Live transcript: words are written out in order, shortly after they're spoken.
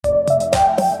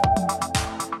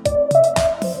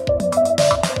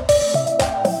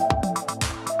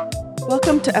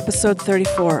Welcome to episode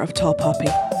 34 of Tall Poppy.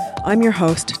 I'm your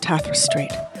host, Tathra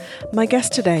Street. My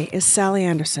guest today is Sally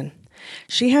Anderson.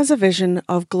 She has a vision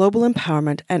of global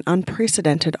empowerment and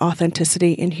unprecedented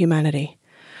authenticity in humanity.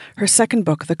 Her second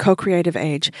book, The Co-Creative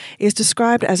Age, is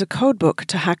described as a codebook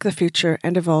to hack the future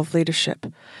and evolve leadership.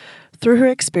 Through her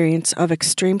experience of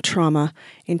extreme trauma,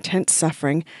 intense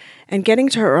suffering, and getting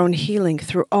to her own healing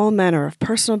through all manner of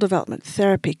personal development,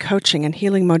 therapy, coaching, and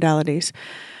healing modalities,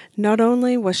 not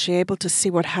only was she able to see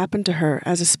what happened to her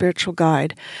as a spiritual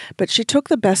guide, but she took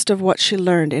the best of what she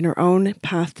learned in her own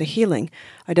path to healing,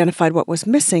 identified what was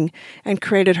missing, and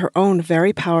created her own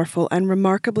very powerful and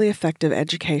remarkably effective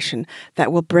education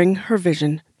that will bring her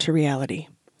vision to reality.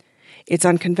 It's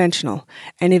unconventional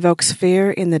and evokes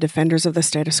fear in the defenders of the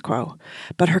status quo,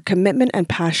 but her commitment and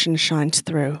passion shines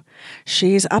through.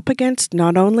 She's up against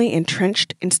not only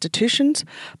entrenched institutions,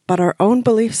 but our own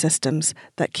belief systems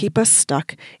that keep us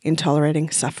stuck in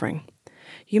tolerating suffering.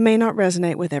 You may not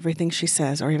resonate with everything she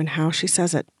says or even how she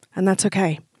says it, and that's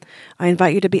okay. I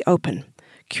invite you to be open,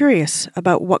 curious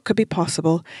about what could be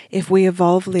possible if we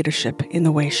evolve leadership in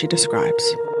the way she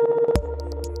describes.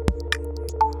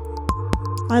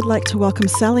 I'd like to welcome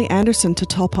Sally Anderson to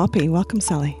Tall Poppy. Welcome,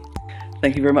 Sally.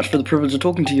 Thank you very much for the privilege of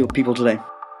talking to you people today.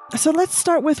 So let's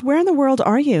start with, where in the world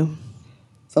are you?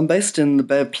 So I'm based in the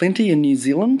Bay of Plenty in New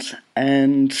Zealand,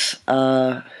 and it's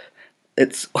a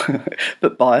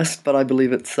bit biased, but I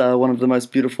believe it's one of the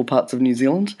most beautiful parts of New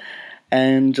Zealand.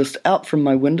 And just out from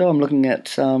my window, I'm looking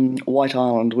at White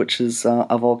Island, which is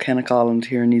a volcanic island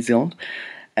here in New Zealand.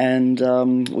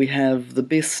 And we have the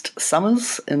best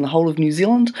summers in the whole of New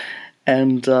Zealand.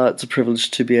 And it's a privilege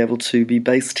to be able to be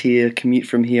based here, commute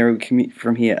from here. We commute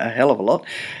from here a hell of a lot.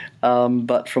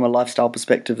 But from a lifestyle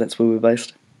perspective, that's where we're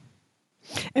based.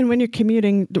 And when you're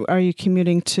commuting, are you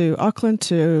commuting to Auckland,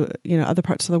 to other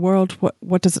parts of the world?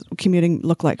 What does commuting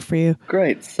look like for you?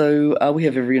 Great. So we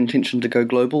have every intention to go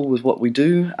global with what we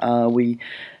do. We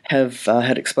have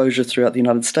had exposure throughout the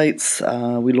United States.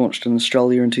 We launched in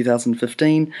Australia in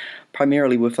 2015.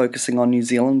 Primarily, we're focusing on New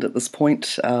Zealand at this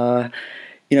point.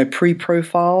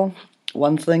 Pre-profile,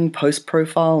 one thing,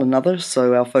 post-profile, another.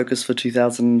 So our focus for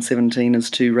 2017 is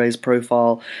to raise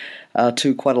profile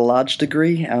to quite a large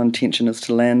degree. Our intention is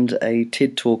to land a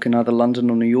TED Talk in either London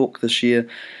or New York this year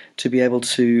to be able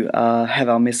to have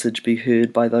our message be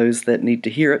heard by those that need to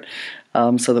hear it,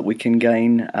 so that we can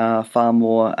gain far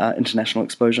more international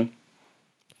exposure.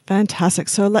 Fantastic.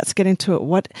 So let's get into it.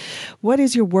 What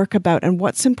is your work about, and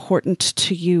what's important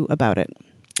to you about it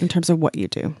in terms of what you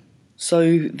do?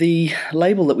 So the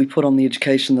label that we put on the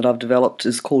education that I've developed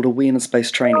is called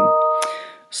awareness-based training.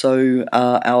 So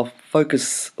our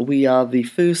focus, we are the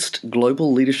first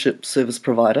global leadership service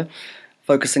provider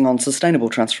focusing on sustainable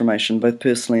transformation, both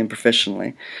personally and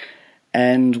professionally.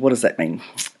 And what does that mean?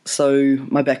 So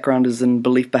my background is in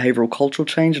belief behavioral cultural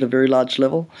change at a very large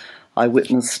level. I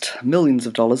witnessed millions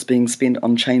of dollars being spent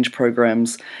on change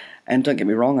programs, and don't get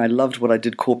me wrong, I loved what I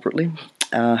did corporately.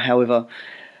 However,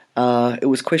 it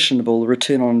was questionable, the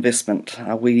return on investment.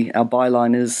 Our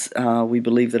byline is we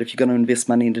believe that if you're going to invest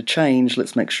money into change,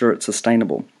 let's make sure it's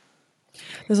sustainable.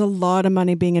 There's a lot of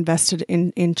money being invested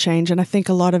in change, and I think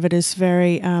a lot of it is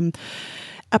very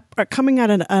coming at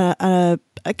a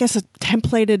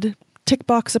templated tick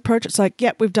box approach. It's like,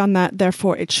 yep, we've done that,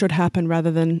 therefore it should happen,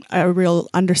 rather than a real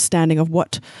understanding of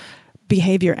what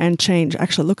behavior and change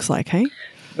actually looks like, hey?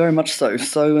 Very much so.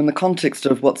 So in the context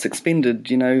of what's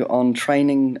expended, on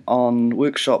training, on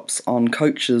workshops, on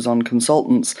coaches, on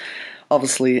consultants,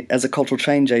 obviously as a cultural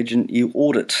change agent, you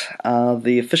audit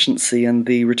the efficiency and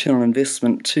the return on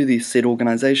investment to the said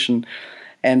organisation.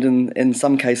 And in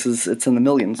some cases, it's in the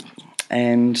millions.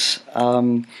 And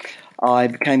I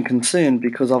became concerned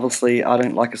because obviously I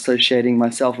don't like associating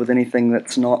myself with anything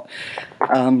that's not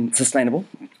sustainable.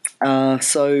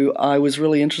 So I was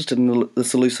really interested in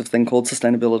this elusive thing called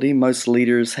sustainability. Most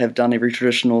leaders have done every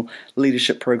traditional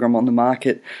leadership program on the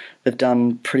market. They've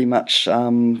done pretty much,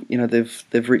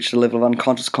 they've reached a level of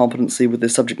unconscious competency with their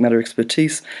subject matter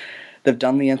expertise. They've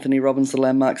done the Anthony Robbins, the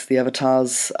landmarks, the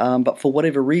avatars, but for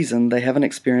whatever reason, they haven't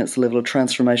experienced the level of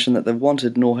transformation that they've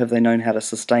wanted, nor have they known how to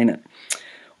sustain it.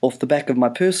 Off the back of my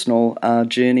personal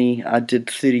journey, I did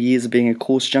 30 years of being a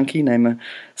course junkie, name a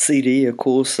CD, a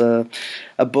course, a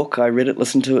book. I read it,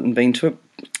 listened to it, and been to it.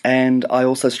 And I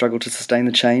also struggled to sustain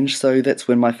the change. So that's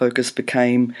when my focus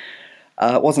became,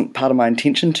 it wasn't part of my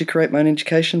intention to create my own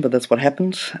education, but that's what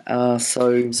happened.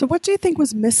 So what do you think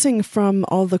was missing from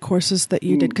all the courses that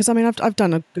you did? Because, I mean, I've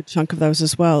done a good chunk of those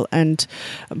as well, and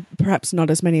perhaps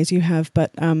not as many as you have.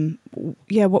 But,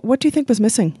 what do you think was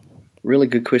missing? Really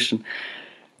good question.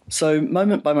 So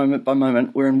moment by moment by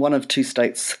moment, we're in one of two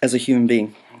states as a human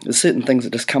being. There's certain things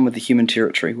that just come with the human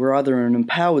territory. We're either in an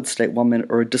empowered state one minute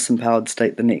or a disempowered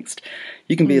state the next.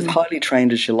 You can be as highly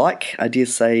trained as you like. I dare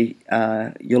say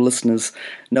your listeners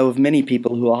know of many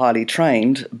people who are highly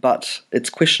trained, but it's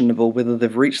questionable whether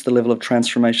they've reached the level of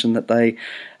transformation that they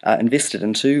invested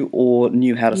into or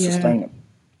knew how to sustain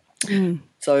it.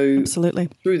 So Absolutely.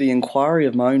 through the inquiry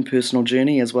of my own personal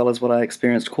journey, as well as what I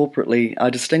experienced corporately, I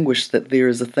distinguished that there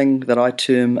is a thing that I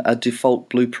term a default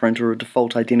blueprint or a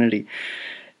default identity.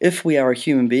 If we are a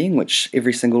human being, which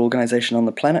every single organization on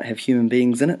the planet have human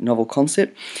beings in it, novel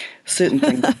concept, certain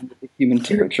things are human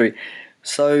territory.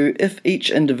 So if each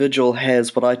individual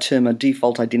has what I term a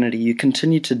default identity, you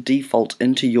continue to default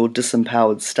into your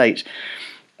disempowered state.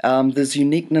 There's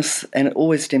uniqueness, and it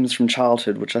always stems from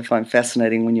childhood, which I find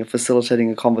fascinating when you're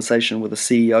facilitating a conversation with a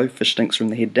CEO, fish stinks from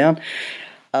the head down.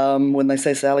 When they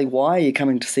say, Sally, why are you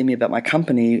coming to see me about my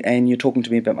company and you're talking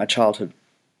to me about my childhood?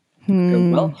 I go,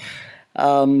 well,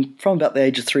 from about the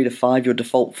age of 3 to 5, your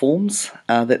default forms.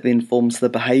 That then forms the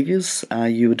behaviours.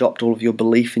 You adopt all of your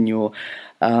belief and your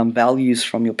values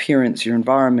from your parents, your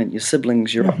environment, your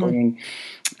siblings, your upbringing,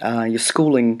 your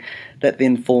schooling. That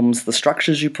then forms the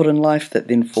structures you put in life. That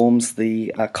then forms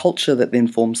the culture. That then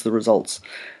forms the results.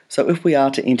 So if we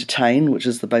are to entertain, which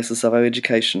is the basis of our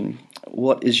education,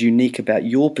 what is unique about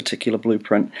your particular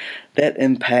blueprint, that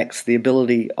impacts the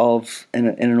ability of, in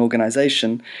an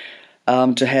organisation,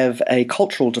 to have a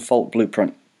cultural default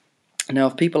blueprint. Now,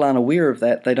 if people aren't aware of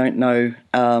that, they don't know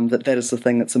that is the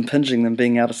thing that's impinging them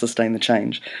being able to sustain the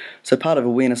change. So part of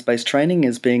awareness-based training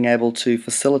is being able to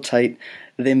facilitate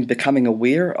them becoming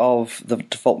aware of the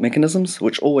default mechanisms,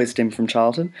 which always stem from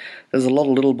childhood. There's a lot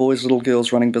of little boys, little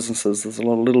girls running businesses. There's a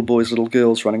lot of little boys, little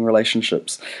girls running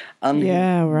relationships.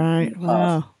 Yeah, right.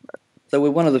 Wow. So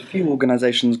we're one of the few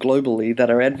organisations globally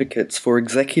that are advocates for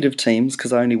executive teams,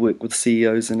 because I only work with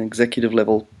CEOs and executive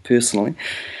level personally.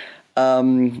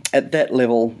 At that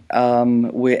level,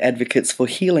 we're advocates for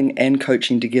healing and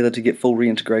coaching together to get full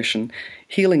reintegration.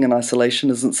 Healing in isolation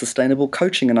isn't sustainable.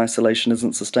 Coaching in isolation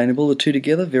isn't sustainable. The two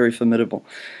together, very formidable.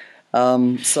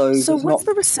 So what's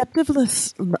the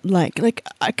receptiveness like?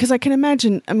 Because I can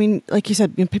imagine, I mean, like you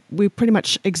said, we pretty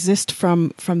much exist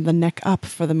from the neck up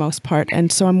for the most part.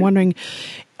 And so I'm wondering,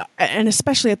 and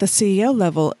especially at the CEO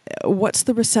level, what's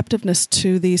the receptiveness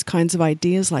to these kinds of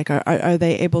ideas like? Are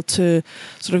they able to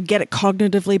sort of get it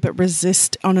cognitively but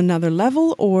resist on another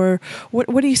level? Or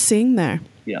what are you seeing there?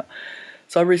 Yeah.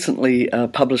 So I recently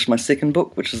published my second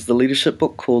book, which is the leadership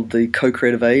book called The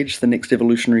Co-Creative Age, The Next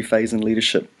Evolutionary Phase in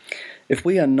Leadership. If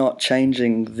we are not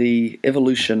changing the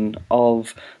evolution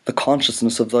of the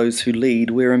consciousness of those who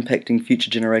lead, we're impacting future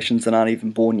generations that aren't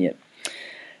even born yet.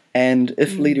 And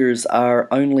if leaders are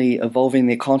only evolving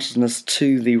their consciousness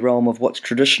to the realm of what's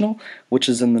traditional, which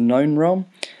is in the known realm,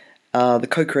 the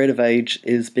co-creative age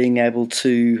is being able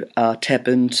to tap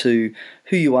into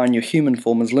who you are in your human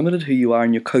form is limited, who you are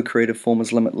in your co-creative form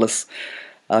is limitless.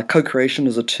 Co-creation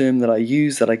is a term that I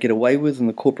use, that I get away with in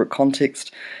the corporate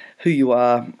context. Who you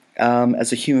are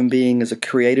as a human being, as a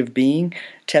creative being,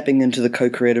 tapping into the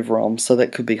co-creative realm. So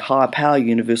that could be higher power,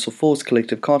 universal force,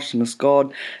 collective consciousness,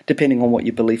 God, depending on what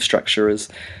your belief structure is.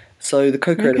 So the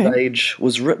co-creative age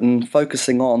was written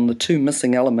focusing on the two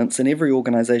missing elements in every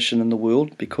organization in the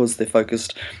world, because they're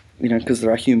focused, because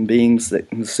there are human beings, that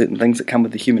there's certain things that come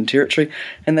with the human territory,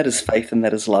 and that is faith and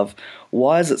that is love.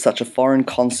 Why is it such a foreign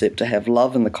concept to have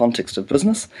love in the context of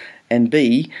business? And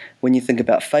B, when you think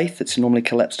about faith, it's normally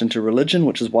collapsed into religion,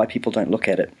 which is why people don't look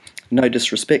at it. No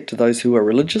disrespect to those who are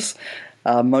religious.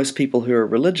 Most people who are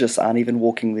religious aren't even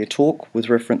walking their talk with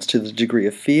reference to the degree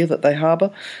of fear that they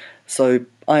harbour. So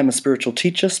I am a spiritual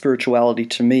teacher. Spirituality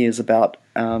to me is about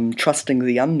trusting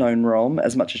the unknown realm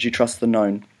as much as you trust the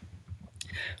known.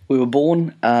 We were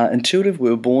born intuitive, we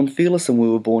were born fearless, and we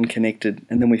were born connected,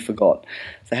 and then we forgot.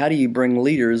 So how do you bring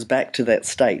leaders back to that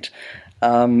state?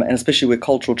 And especially where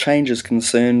cultural change is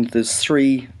concerned, there's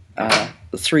three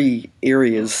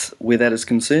areas where that is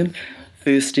concerned.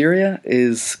 First area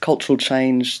is cultural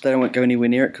change. They won't go anywhere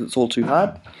near it because it's all too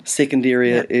hard. Second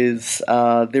area is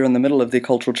they're in the middle of their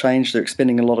cultural change. They're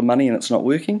expending a lot of money and it's not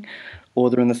working. Or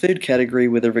they're in the third category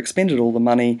where they've expended all the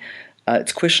money.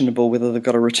 It's questionable whether they've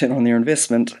got a return on their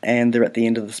investment, and they're at the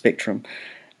end of the spectrum.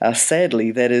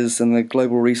 Sadly, that is, in the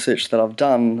global research that I've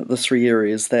done, the three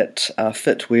areas that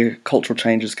fit where cultural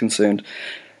change is concerned.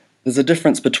 There's a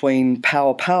difference between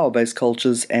power-based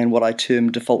cultures and what I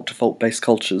term default-based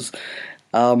cultures.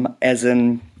 As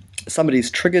in,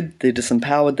 somebody's triggered, they're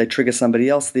disempowered, they trigger somebody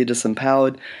else, they're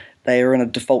disempowered. they are in a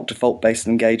default-based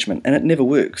engagement, and it never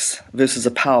works, versus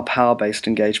a power-based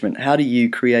engagement. How do you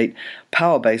create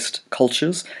power-based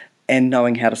cultures, and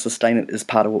knowing how to sustain it is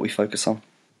part of what we focus on.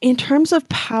 In terms of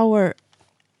power,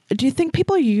 do you think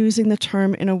people are using the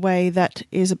term in a way that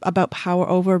is about power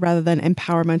over rather than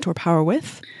empowerment or power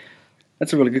with?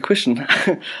 That's a really good question.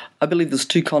 I believe there's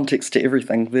two contexts to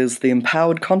everything. There's the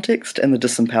empowered context and the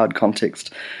disempowered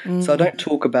context. So I don't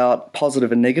talk about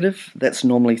positive and negative. That's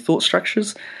normally thought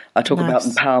structures. I talk about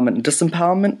empowerment and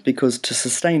disempowerment, because to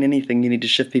sustain anything, you need to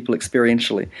shift people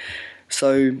experientially.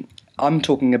 So I'm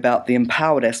talking about the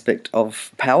empowered aspect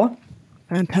of power.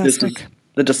 Fantastic.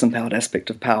 The disempowered aspect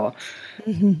of power.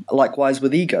 Likewise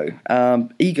with ego.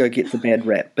 Ego gets a bad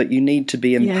rap, but you need to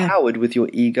be empowered with your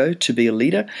ego to be a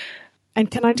leader. And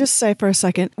can I just say for a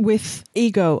second, with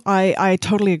ego, I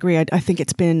totally agree. I think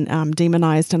it's been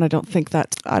demonized, and I don't think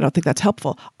that's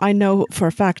helpful. I know for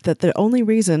a fact that the only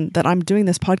reason that I'm doing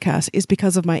this podcast is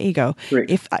because of my ego. Correct.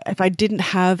 If I didn't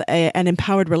have an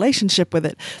empowered relationship with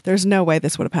it, there's no way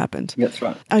this would have happened. That's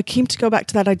right. I came to go back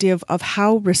to that idea of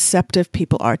how receptive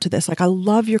people are to this. Like, I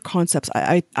love your concepts.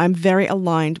 I'm very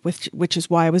aligned with, which is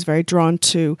why I was very drawn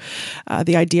to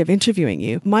the idea of interviewing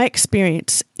you. My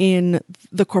experience in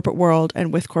the corporate world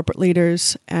and with corporate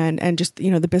leaders and just,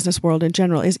 the business world in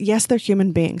general is, yes, they're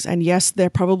human beings. And yes, they're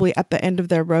probably at the end of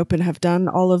their rope and have done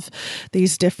all of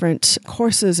these different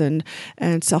courses and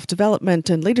self-development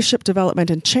and leadership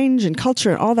development and change and culture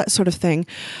and all that sort of thing.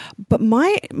 But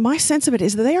my sense of it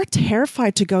is that they are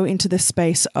terrified to go into this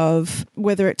space of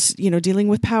whether it's, dealing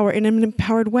with power in an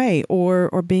empowered way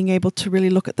or being able to really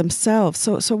look at themselves.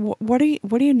 So what are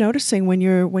you noticing when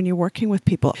you're working with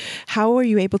people? How are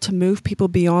you able to move people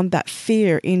beyond that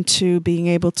fear into being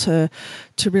able to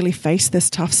really face this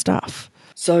tough stuff?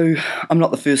 So I'm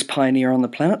not the first pioneer on the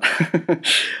planet.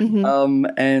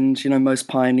 And most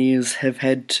pioneers have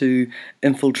had to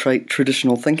infiltrate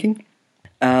traditional thinking,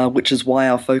 which is why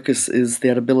our focus is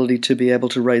that ability to be able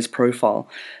to raise profile.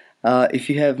 If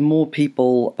you have more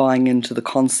people buying into the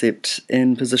concept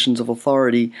in positions of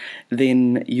authority,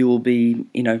 then you will be,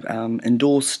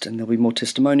 endorsed, and there'll be more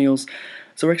testimonials.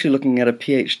 So we're actually looking at a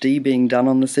PhD being done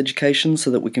on this education so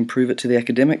that we can prove it to the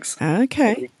academics.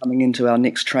 Okay. Coming into our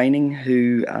next training,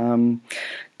 who,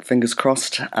 fingers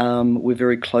crossed, we're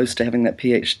very close to having that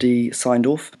PhD signed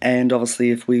off. And obviously,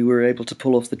 if we were able to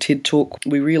pull off the TED Talk,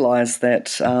 we realised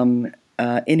that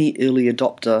any early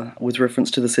adopter with reference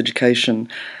to this education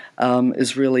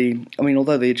is really,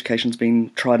 although the education's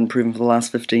been tried and proven for the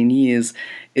last 15 years,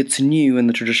 it's new in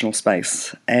the traditional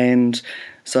space. And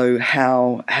so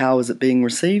how is it being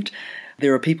received?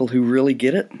 There are people who really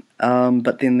get it,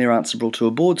 but then they're answerable to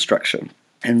a board structure.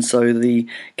 And so the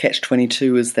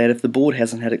catch-22 is that if the board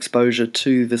hasn't had exposure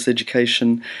to this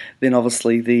education, then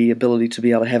obviously the ability to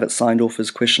be able to have it signed off is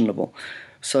questionable.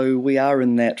 So we are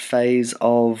in that phase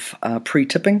of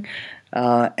pre-tipping,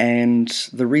 and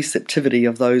the receptivity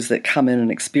of those that come in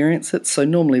and experience it. So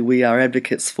normally we are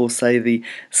advocates for, say, the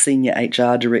senior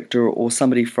HR director or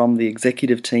somebody from the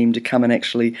executive team to come and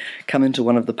actually come into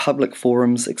one of the public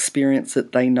forums, experience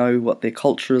it. They know what their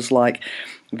culture is like.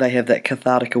 They have that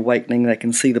cathartic awakening. They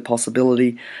can see the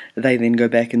possibility. They then go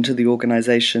back into the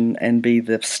organisation and be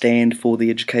the stand for the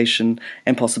education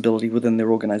and possibility within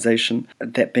their organisation.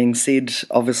 That being said,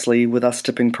 obviously with us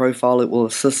tipping profile, it will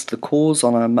assist the cause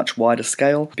on a much wider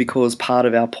scale, because part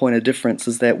of our point of difference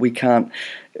is that we can't,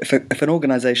 if an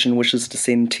organisation wishes to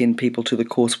send 10 people to the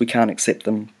course, we can't accept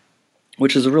them,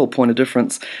 which is a real point of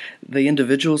difference. The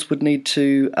individuals would need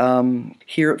to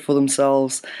hear it for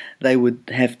themselves. They would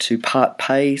have to part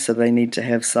pay, so they need to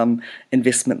have some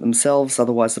investment themselves,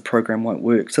 otherwise the program won't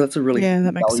work. So that's a really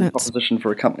value proposition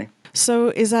for a company. So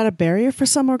is that a barrier for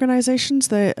some organizations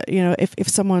that, if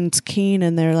someone's keen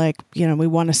and they're like, we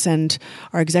want to send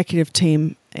our executive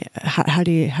team, how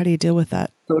do you deal with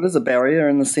that? So it is a barrier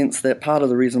in the sense that part of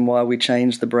the reason why we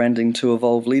changed the branding to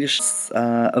Evolve Leadership,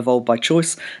 evolve by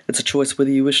choice. It's a choice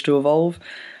whether you wish to evolve.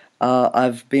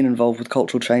 I've been involved with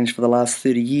cultural change for the last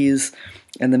 30 years,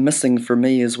 and the missing for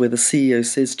me is where the CEO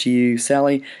says to you,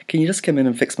 Sally, can you just come in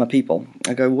and fix my people?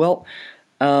 I go, well,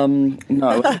 no.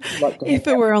 If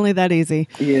it were only that easy.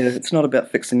 Yeah, it's not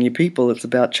about fixing your people. It's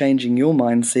about changing your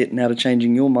mindset, and out of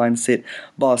changing your mindset,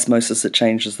 by osmosis, it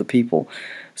changes the people.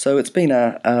 So it's been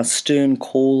a stern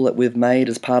call that we've made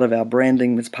as part of our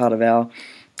branding, as part of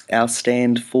our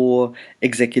stand for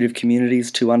executive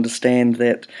communities to understand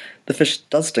that the fish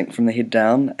does stink from the head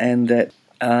down, and that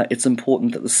it's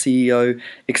important that the CEO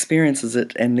experiences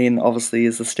it and then obviously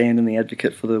is the stand and the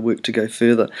advocate for the work to go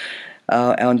further.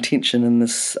 Our intention in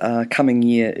this coming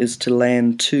year is to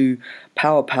land 2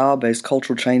 power-based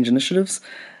cultural change initiatives.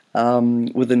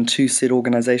 within two set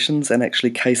organisations and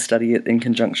actually case study it in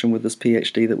conjunction with this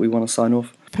PhD that we want to sign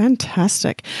off.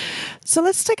 Fantastic. So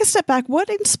let's take a step back. What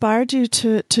inspired you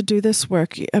to do this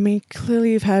work? I mean,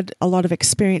 clearly you've had a lot of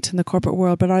experience in the corporate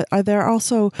world, but are there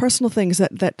also personal things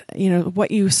that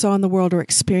what you saw in the world or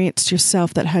experienced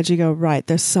yourself that had you go, right,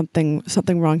 there's something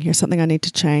wrong here, something I need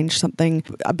to change,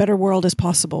 a better world is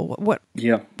possible? What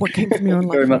came from your own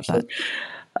life? Very much so.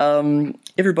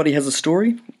 Everybody has a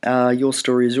story. Your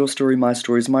story is your story. My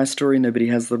story is my story. Nobody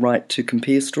has the right to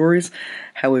compare stories.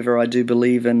 However, I do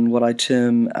believe in what I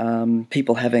term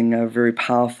people having a very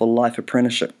powerful life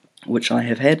apprenticeship, which I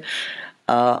have had.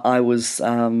 I was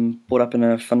brought up in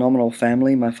a phenomenal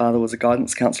family. My father was a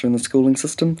guidance counsellor in the schooling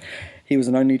system. He was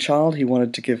an only child. He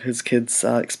wanted to give his kids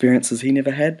experiences he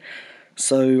never had.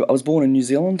 So I was born in New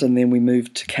Zealand, and then we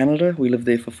moved to Canada. We lived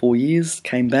there for 4 years,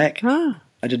 came back.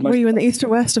 Were you in the east or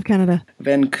west of Canada?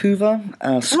 Vancouver,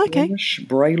 Squamish,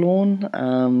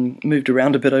 Braylorne, moved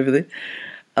around a bit over there.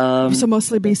 So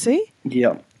mostly BC?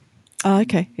 Yeah.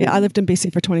 Okay. Yeah, I lived in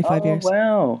BC for 25 years.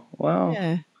 Wow.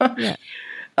 Yeah.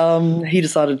 He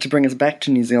decided to bring us back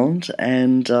to New Zealand,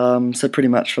 and so pretty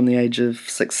much from the age of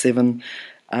 6, 7,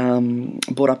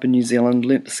 brought up in New Zealand,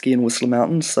 learnt to ski in Whistler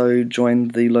Mountains, so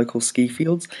joined the local ski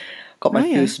fields. Got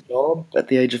my first job at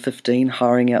the age of 15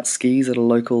 hiring out skis at a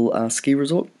local ski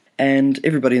resort. And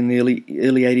everybody in the early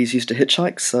 80s used to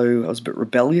hitchhike, so I was a bit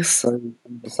rebellious, so I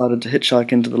decided to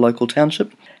hitchhike into the local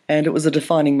township. And it was a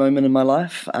defining moment in my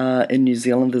life. In New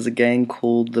Zealand, there's a gang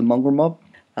called the Mongrel Mob.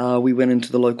 We went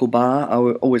into the local bar. I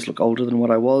always look older than what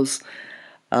I was.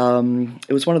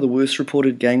 It was one of the worst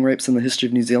reported gang rapes in the history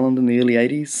of New Zealand in the early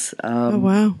 80s.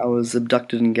 Wow. I was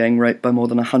abducted and gang raped by more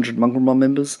than 100 Mongrel Mob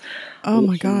members. Oh,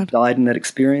 my God. Died in that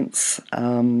experience.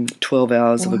 12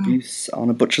 hours of abuse on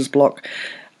a butcher's block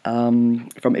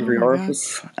from every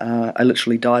orifice. I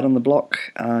literally died on the block.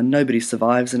 Nobody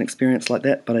survives an experience like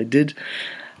that, but I did.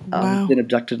 Wow. Then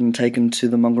abducted and taken to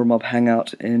the Mongrel Mob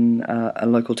hangout in a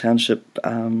local township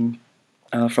from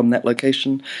that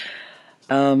location.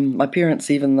 My parents,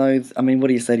 even though, what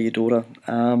do you say to your daughter?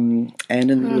 And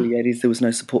in the early 80s, there was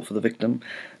no support for the victim.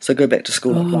 So go back to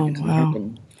school. Like it didn't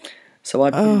happen. So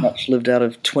I pretty much lived out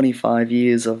of 25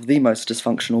 years of the most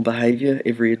dysfunctional behaviour,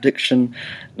 every addiction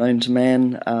known to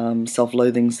man,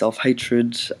 self-loathing,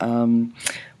 self-hatred,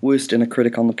 worst inner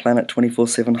critic on the planet,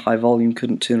 24/7, high volume,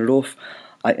 couldn't turn it off.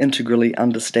 I integrally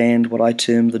understand what I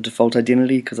term the default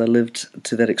identity because I lived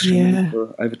to that extreme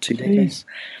for over 2 decades.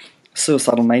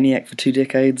 Suicidal maniac for 2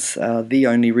 decades. The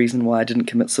only reason why I didn't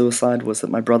commit suicide was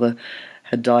that my brother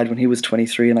had died when he was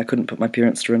 23 and I couldn't put my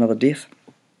parents through another death.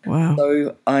 Wow.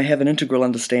 So I have an integral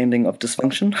understanding of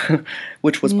dysfunction,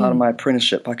 which was part of my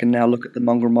apprenticeship. I can now look at the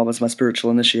Mongrel Mob as my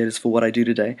spiritual initiators for what I do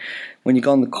today. When you've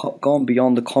gone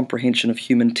beyond the comprehension of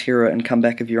human terror and come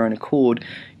back of your own accord,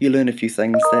 you learn a few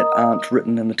things that aren't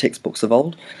written in the textbooks of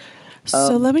old.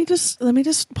 So let me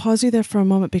just pause you there for a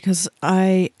moment because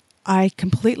I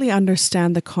completely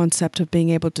understand the concept of being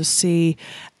able to see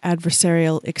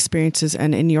adversarial experiences,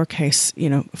 and in your case,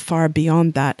 far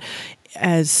beyond that,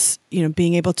 as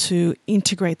being able to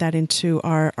integrate that into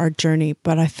our journey.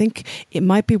 But I think it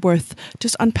might be worth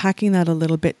just unpacking that a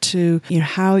little bit to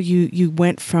how you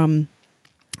went from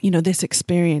this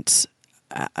experience,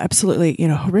 absolutely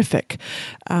horrific,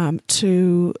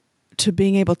 to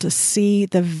being able to see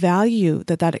the value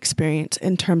that experience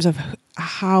in terms of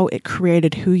how it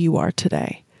created who you are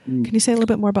today. Can you say a little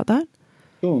bit more about that?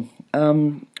 Sure.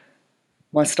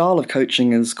 My style of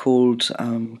coaching is called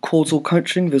causal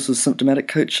coaching versus symptomatic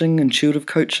coaching, intuitive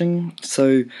coaching.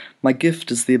 So my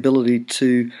gift is the ability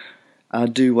to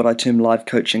do what I term live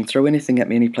coaching, throw anything at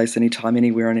me, any place, anytime,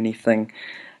 anywhere, and anything.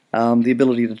 The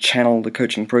ability to channel the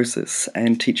coaching process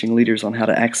and teaching leaders on how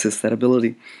to access that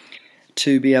ability.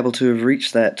 To be able to have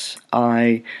reached that,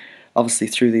 I obviously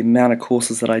through the amount of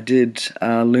courses that I did,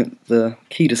 learnt the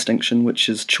key distinction, which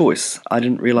is choice. I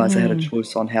didn't realize I had a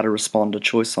choice on how to respond, a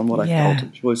choice on what I felt, a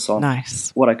choice on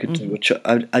what I could do, which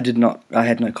I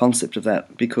had no concept of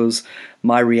that because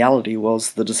my reality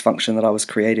was the dysfunction that I was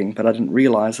creating, but I didn't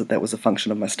realize that was a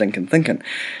function of my stinking thinking.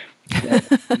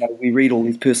 We read all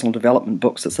these personal development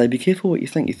books that say, be careful what you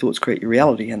think, your thoughts create your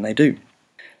reality, and they do.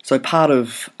 So part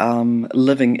of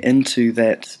living into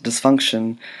that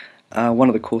dysfunction, one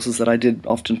of the courses that I did,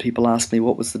 often people ask me,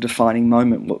 what was the defining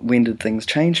moment? When did things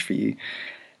change for you?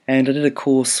 And I did a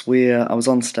course where I was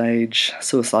on stage,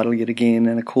 suicidal yet again,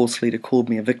 and a course leader called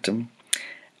me a victim,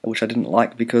 which I didn't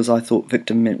like because I thought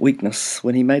victim meant weakness.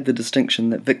 When he made the distinction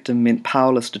that victim meant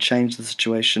powerless to change the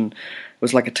situation, it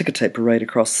was like a ticker tape parade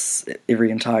across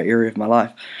every entire area of my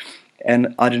life.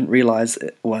 And I didn't realise,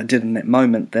 well, I did in that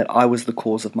moment, that I was the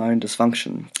cause of my own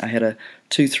dysfunction. I had a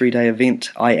 2-3 day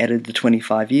event. I added the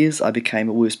 25 years. I became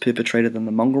a worse perpetrator than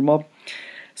the mongrel mob.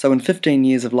 So in 15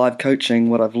 years of live coaching,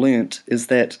 what I've learnt is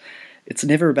that it's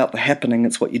never about the happening,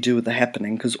 it's what you do with the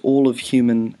happening, because all of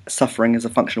human suffering is a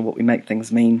function of what we make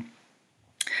things mean.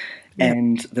 Yep.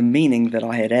 And the meaning that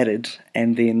I had added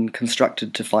and then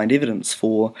constructed to find evidence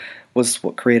for was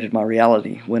what created my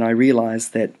reality, when I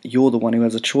realised that you're the one who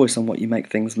has a choice on what you make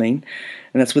things mean.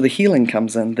 And that's where the healing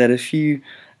comes in, that if you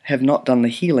have not done the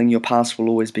healing, your past will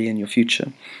always be in your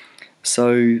future.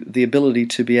 So the ability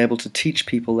to be able to teach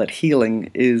people that healing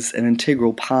is an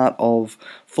integral part of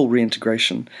full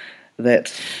reintegration.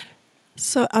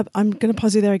 So I'm going to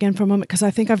pause you there again for a moment, because I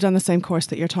think I've done the same course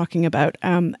that you're talking about.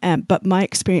 But my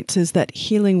experience is that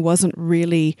healing wasn't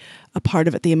really a part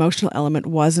of it. The emotional element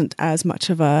wasn't as much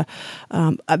of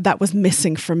that was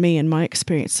missing for me in my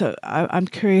experience. So I'm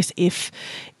curious if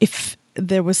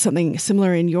there was something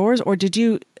similar in yours, or did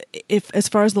you, as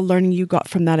far as the learning you got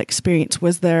from that experience,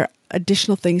 was there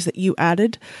additional things that you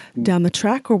added down the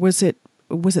track, or was it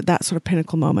that sort of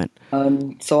pinnacle moment?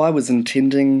 So I was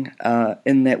intending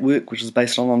in that work, which is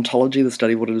based on ontology, the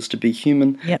study of what it is to be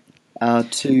human. Yep.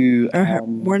 To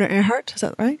Werner Erhard, is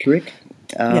that right? Correct.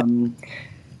 Yep.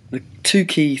 The two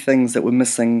key things that were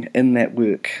missing in that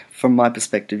work, from my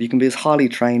perspective, you can be as highly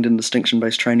trained in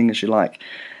distinction-based training as you like,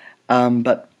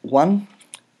 but one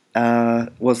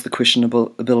was the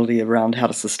questionable ability around how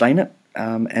to sustain it,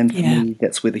 and for me,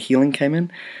 that's where the healing came in.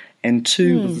 And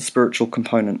two was the spiritual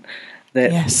component.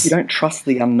 That if you don't trust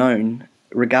the unknown,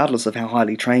 regardless of how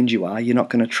highly trained you are, you're not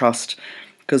going to trust,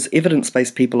 because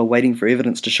evidence-based people are waiting for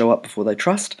evidence to show up before they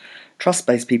trust.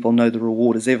 Trust-based people know the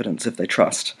reward is evidence if they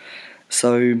trust.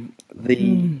 So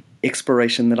the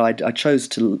exploration that I chose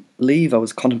to leave, I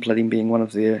was contemplating being one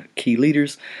of their key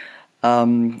leaders.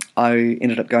 I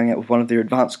ended up going out with one of their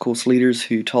advanced course leaders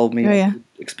who told me I could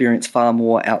experience far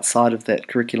more outside of that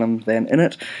curriculum than in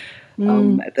it.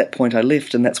 At that point I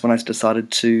left, and that's when I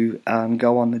decided to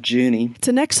go on the journey. It's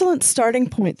an excellent starting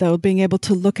point, though, being able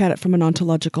to look at it from an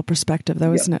ontological perspective,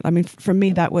 though, isn't it? I mean, for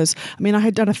me, that was, I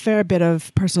had done a fair bit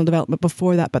of personal development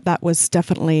before that, but that was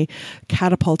definitely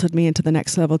catapulted me into the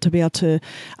next level, to be able to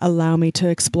allow me to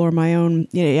explore my own,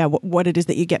 what it is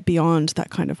that you get beyond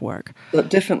that kind of work. But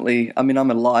definitely, I'm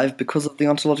alive because of the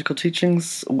ontological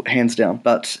teachings, hands down,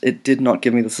 but it did not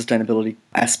give me the sustainability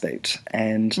aspect,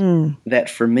 and that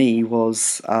for me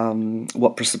was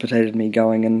what precipitated me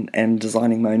going and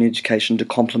designing my own education to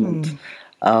complement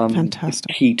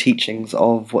fantastic key teachings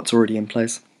of what's already in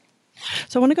place.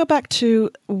 So I want to go back to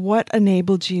what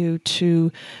enabled you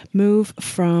to move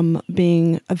from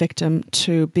being a victim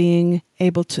to being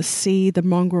able to see the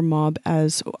mongrel mob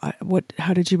as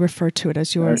how did you refer to it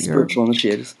as your spiritual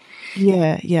initiators?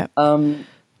 Yeah.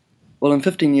 Well, in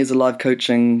 15 years of live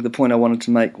coaching, the point I wanted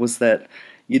to make was that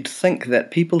you'd think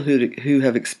that people who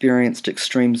have experienced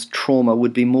extreme trauma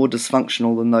would be more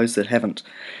dysfunctional than those that haven't.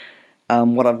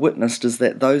 What I've witnessed is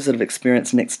that those that have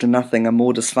experienced next to nothing are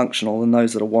more dysfunctional than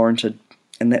those that are warranted,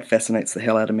 and that fascinates the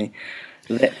hell out of me.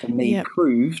 That, for me,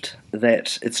 proved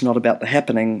that it's not about the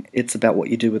happening, it's about what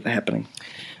you do with the happening.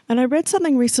 And I read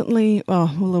something recently, a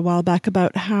little while back,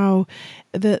 about how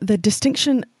the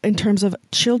distinction in terms of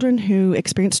children who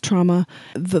experience trauma,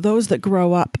 those that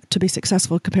grow up to be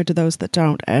successful compared to those that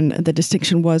don't, and the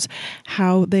distinction was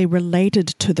how they related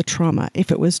to the trauma. If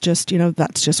it was just,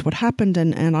 that's just what happened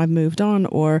and I've moved on,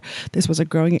 or this was a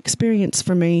growing experience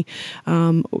for me,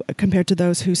 compared to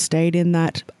those who stayed in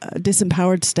that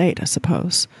disempowered state, I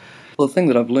suppose. Well, the thing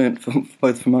that I've learned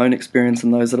both from my own experience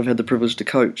and those that I've had the privilege to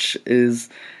coach is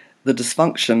the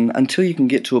dysfunction, until you can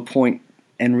get to a point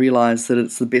and realize that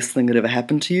it's the best thing that ever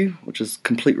happened to you, which is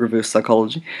complete reverse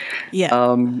psychology, you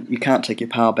can't take your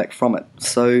power back from it.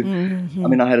 So,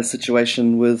 I had a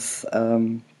situation with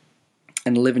an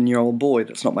 11-year-old boy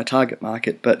that's not my target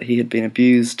market, but he had been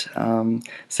abused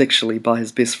sexually by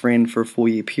his best friend for a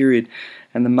 4-year period,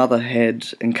 and the mother had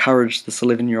encouraged this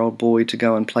 11-year-old boy to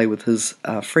go and play with his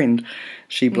friend.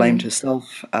 She blamed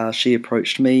herself. She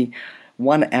approached me.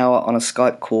 1 hour on a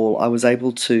Skype call, I was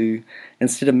able to,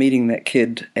 instead of meeting that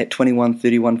kid at 21,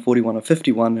 31, 41 or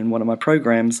 51 in one of my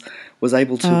programs, was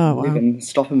able to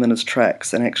stop him in his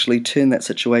tracks and actually turn that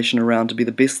situation around to be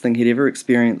the best thing he'd ever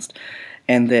experienced,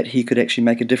 and that he could actually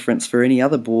make a difference for any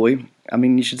other boy.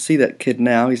 You should see that kid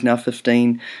now. He's now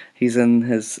 15. He's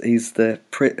the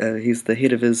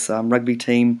head of his rugby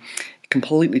team. He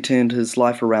completely turned his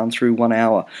life around through 1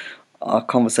 hour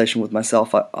conversation with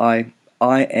myself.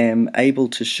 I am able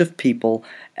to shift people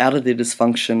out of their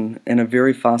dysfunction in a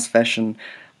very fast fashion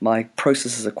My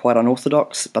processes are quite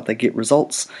unorthodox, but they get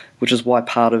results, which is why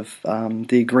part of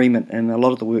the agreement and a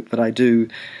lot of the work that I do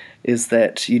is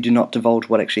that you do not divulge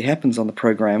what actually happens on the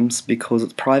programs because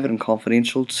it's private and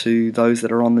confidential to those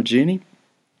that are on the journey.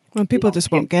 Well, people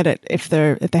just won't get it if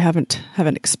they haven't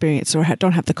experienced or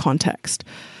don't have the context.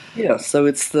 Yeah, so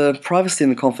it's the privacy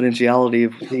and the confidentiality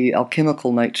of the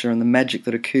alchemical nature and the magic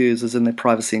that occurs is in the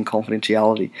privacy and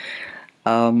confidentiality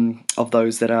of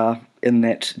those that are in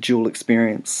that dual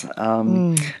experience.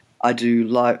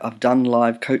 I've done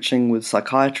live coaching with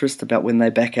psychiatrists about when they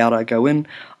back out, I go in.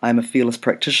 I'm a fearless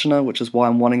practitioner, which is why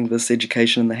I'm wanting this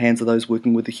education in the hands of those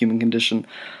working with the human condition.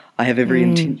 I have every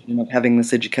intention of having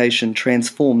this education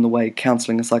transform the way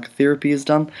counselling and psychotherapy is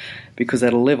done, because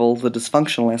at a level, the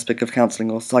dysfunctional aspect of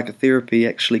counselling or psychotherapy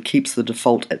actually keeps the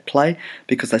default at play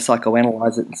because they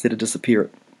psychoanalyze it instead of disappear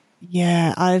it.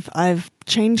 Yeah, I've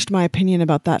changed my opinion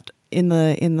about that in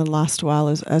the last while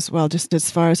as well, just as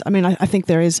far as, I think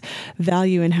there is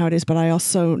value in how it is, but I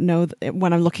also know that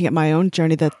when I'm looking at my own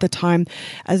journey that the time,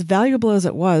 as valuable as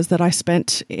it was that I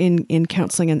spent in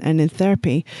counseling and in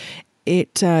therapy,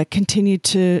 it continued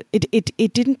to,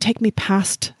 it didn't take me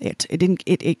past it.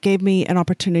 It gave me an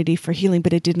opportunity for healing,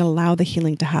 but it didn't allow the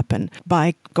healing to happen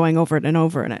by going over it and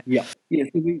over in it. Yeah. So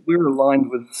we're aligned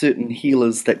with certain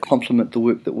healers that complement the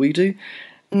work that we do.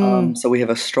 So we have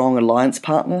a strong alliance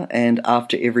partner, and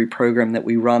after every program that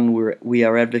we run, we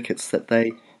are advocates that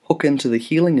they hook into the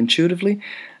healing intuitively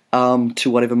to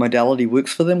whatever modality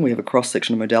works for them. We have a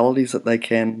cross-section of modalities that they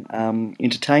can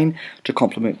entertain to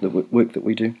complement the work that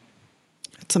we do.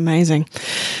 It's amazing.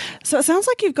 So it sounds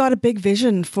like you've got a big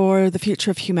vision for the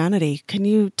future of humanity. Can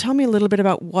you tell me a little bit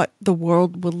about what the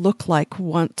world will look like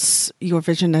once your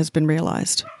vision has been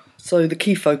realized? So the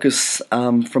key focus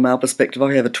from our perspective,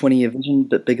 I have a 20-year vision, a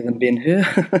bit bigger than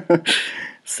Ben-Hur.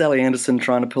 Sally Anderson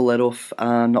trying to pull that off,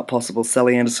 not possible.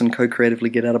 Sally Anderson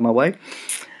co-creatively get out of my way.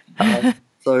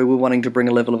 So we're wanting to bring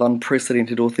a level of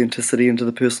unprecedented authenticity into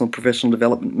the personal professional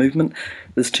development movement.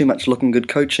 There's too much looking good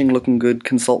coaching, looking good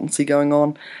consultancy going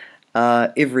on.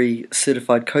 Every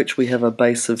certified coach, we have a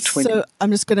base of 20. So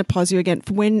I'm just going to pause you again.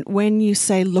 When you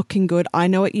say looking good, I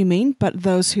know what you mean, but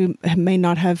those who may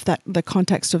not have the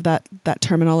context of that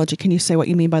terminology, can you say what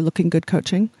you mean by looking good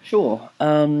coaching? Sure.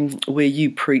 Where you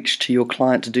preach to your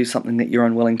client to do something that you're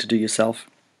unwilling to do yourself.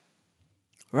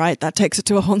 Right, that takes it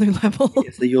to a whole new level.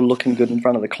 Yeah, so you're looking good in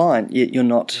front of the client, yet you're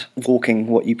not walking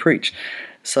what you preach.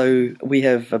 So we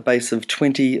have a base of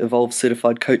 20 Evolve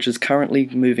certified coaches currently,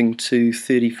 moving to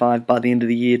 35 by the end of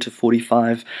the year to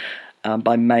 45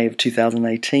 by May of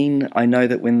 2018. I know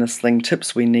that when this thing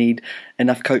tips, we need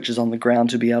enough coaches on the ground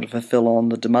to be able to fulfill on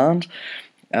the demand.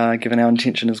 Given our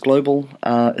intention is global,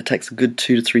 it takes a good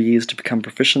 2 to 3 years to become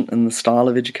proficient in the style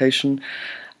of education.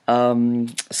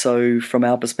 So from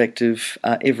our perspective,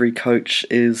 every coach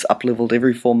is up-leveled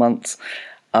every 4 months.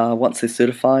 Once they're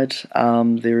certified,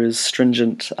 there is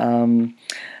stringent,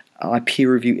 I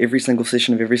peer review every single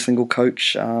session of every single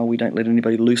coach. We don't let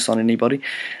anybody loose on anybody.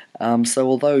 So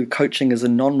although coaching is a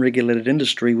non-regulated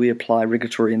industry, we apply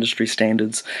regulatory industry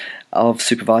standards of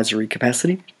supervisory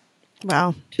capacity.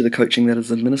 Wow. To the coaching that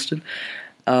is administered.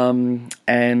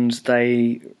 And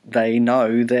they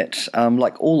know that,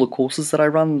 like all the courses that I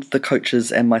run, the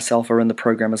coaches and myself are in the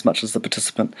program as much as the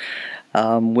participant,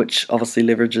 which obviously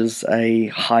leverages a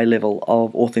high level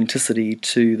of authenticity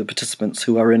to the participants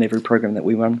who are in every program that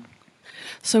we run.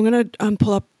 So I'm going to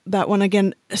pull up that one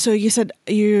again. So you said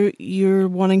you're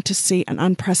wanting to see an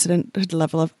unprecedented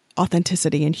level of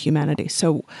authenticity in humanity.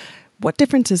 So what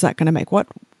difference is that going to make? What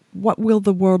will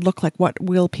the world look like? What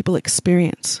will people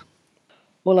experience?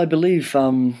 Well, I believe,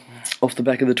 off the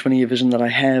back of the 20-year vision that I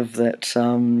have, that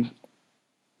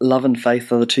love and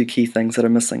faith are the two key things that are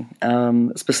missing,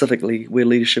 specifically where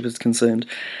leadership is concerned.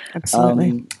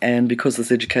 Absolutely. And because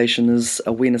this education is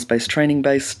awareness-based,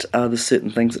 training-based, there's certain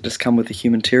things that just come with the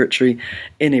human territory.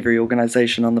 In every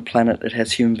organisation on the planet, it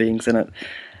has human beings in it.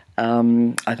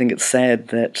 I think it's sad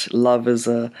that love is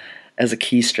a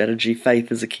key strategy,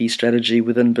 faith is a key strategy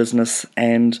within business,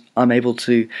 and I'm able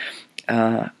to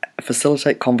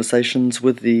facilitate conversations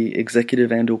with the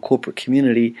executive and or corporate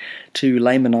community to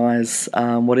laymanize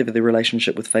whatever their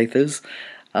relationship with faith is.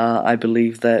 I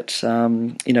believe that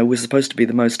we're supposed to be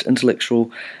the most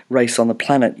intellectual race on the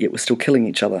planet, yet we're still killing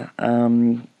each other.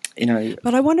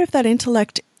 But I wonder if that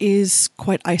intellect is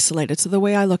quite isolated. So the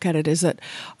way I look at it is that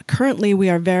currently we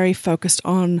are very focused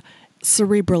on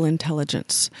cerebral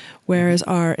intelligence, whereas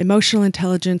our emotional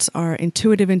intelligence, our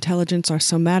intuitive intelligence, our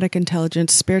somatic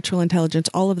intelligence, spiritual intelligence,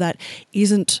 all of that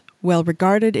isn't well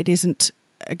regarded, it isn't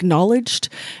acknowledged,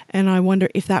 and I wonder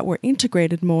if that were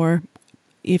integrated more,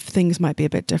 if things might be a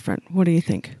bit different? What do you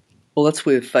think? Well, that's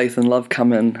where faith and love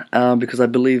come in, because I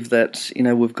believe that,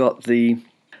 we've got the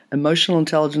emotional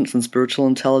intelligence and spiritual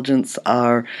intelligence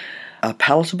are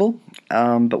palatable,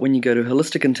 but when you go to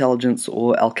holistic intelligence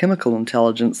or alchemical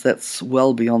intelligence, that's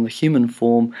well beyond the human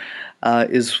form,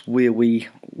 is where we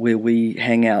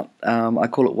hang out. I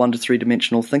call it 1 to 3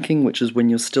 dimensional thinking, which is when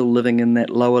you're still living in that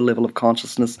lower level of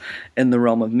consciousness in the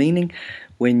realm of meaning.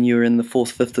 When you're in the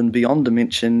 4th, 5th, and beyond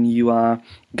dimension, you are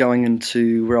going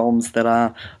into realms that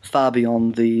are far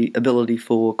beyond the ability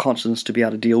for consciousness to be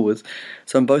able to deal with.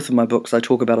 So in both of my books, I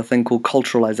talk about a thing called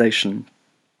culturalization,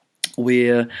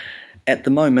 where at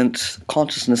the moment,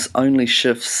 consciousness only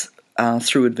shifts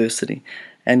through adversity.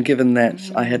 And given that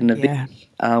I had an event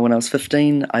when I was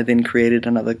 15, I then created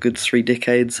another good 3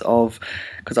 decades of,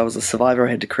 because I was a survivor,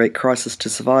 I had to create crisis to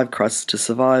survive, crisis to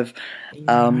survive.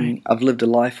 I've lived a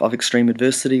life of extreme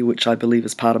adversity, which I believe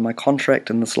is part of my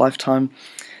contract in this lifetime.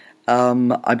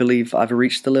 I believe I've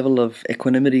reached the level of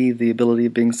equanimity, the ability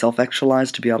of being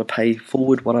self-actualized, to be able to pay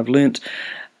forward what I've learnt,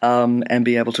 and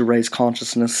be able to raise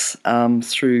consciousness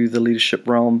through the leadership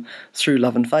realm, through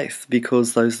love and faith,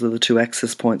 because those are the 2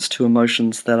 access points to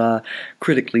emotions that are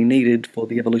critically needed for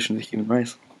the evolution of the human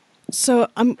race. So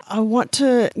I want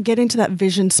to get into that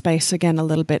vision space again a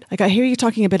little bit. Like, I hear you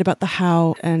talking a bit about the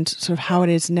how and sort of how it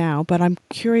is now, but I'm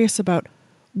curious about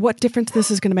what difference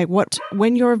this is going to make.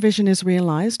 When your vision is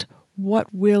realized, what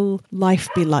will life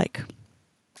be like?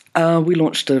 We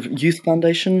launched a youth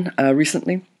foundation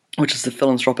recently, which is the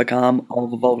philanthropic arm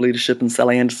of Evolve Leadership and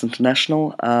Sally Anderson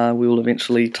International. We will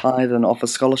eventually tithe and offer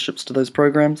scholarships to those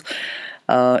programs.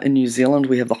 In New Zealand,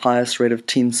 we have the highest rate of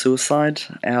teen suicide.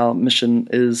 Our mission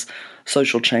is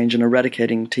social change and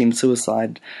eradicating teen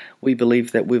suicide. We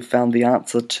believe that we've found the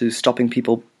answer to stopping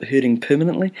people hurting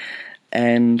permanently,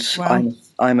 and Wow.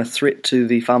 I'm a threat to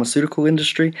the pharmaceutical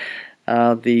industry.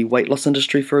 The weight loss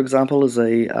industry, for example, is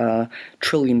a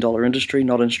trillion-dollar industry,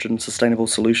 not interested in sustainable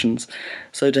solutions.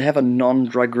 So to have a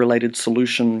non-drug related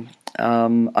solution,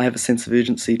 I have a sense of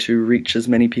urgency to reach as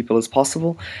many people as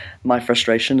possible. My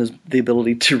frustration is the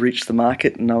ability to reach the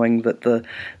market, knowing that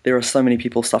there are so many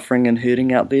people suffering and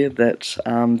hurting out there that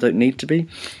don't need to be.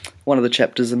 One of the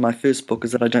chapters in my first book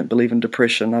is that I don't believe in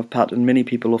depression. I've partnered many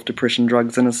people off depression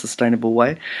drugs in a sustainable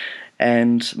way.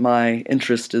 And my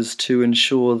interest is to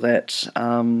ensure that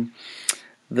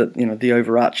the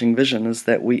overarching vision is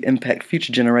that we impact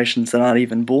future generations that aren't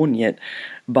even born yet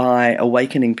by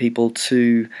awakening people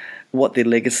to what their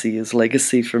legacy is.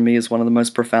 Legacy for me is one of the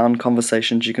most profound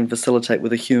conversations you can facilitate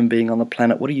with a human being on the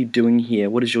planet. What are you doing here?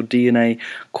 What is your DNA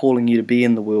calling you to be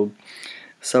in the world?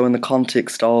 So in the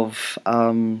context of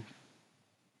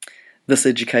this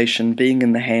education being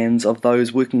in the hands of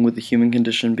those working with the human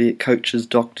condition, be it coaches,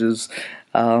 doctors,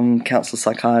 counsellors,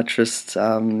 psychiatrists,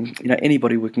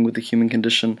 anybody working with the human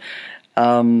condition,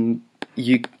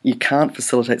 you can't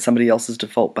facilitate somebody else's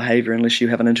default behaviour unless you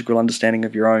have an integral understanding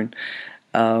of your own.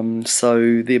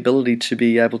 So the ability to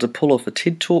be able to pull off a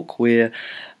TED Talk where,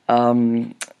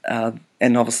 and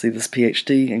obviously this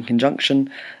PhD in conjunction,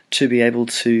 to be able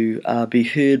to be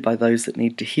heard by those that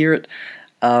need to hear it.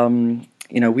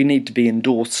 We need to be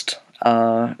endorsed,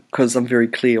 because I'm very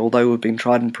clear, although we've been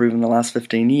tried and proven the last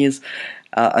 15 years,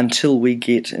 until we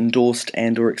get endorsed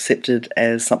and or accepted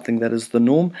as something that is the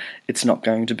norm, it's not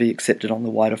going to be accepted on the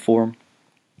wider forum.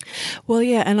 Well,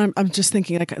 yeah, and I'm just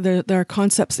thinking, like, there are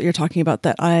concepts that you're talking about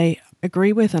that I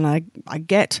agree with and I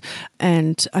get,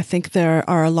 and I think there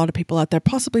are a lot of people out there,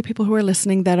 possibly people who are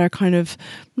listening, that are kind of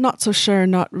not so sure,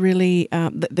 not really,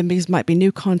 these might be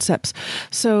new concepts.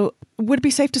 So would it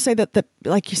be safe to say that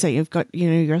like you say, you've got,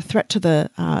 you're a threat to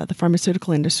the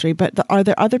pharmaceutical industry, but are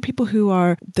there other people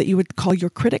that you would call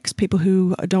your critics, people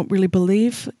who don't really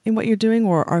believe in what you're doing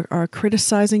or are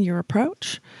criticizing your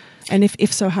approach? And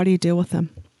if so, how do you deal with them?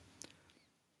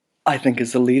 I think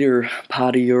as a leader,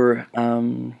 part of your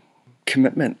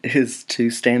commitment is to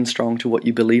stand strong to what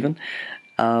you believe in.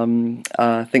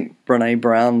 I think Brené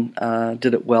Brown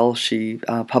did it well. She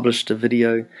published a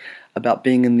video about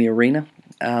being in the arena.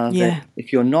 That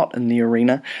if you're not in the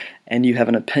arena and you have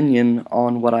an opinion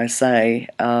on what I say,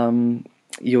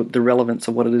 the relevance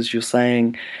of what it is you're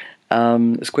saying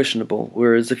is questionable.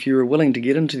 Whereas if you're willing to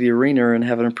get into the arena and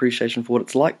have an appreciation for what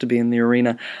it's like to be in the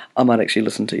arena, I might actually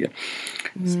listen to you.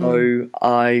 So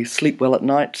I sleep well at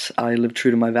night. I live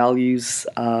true to my values.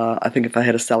 I think if I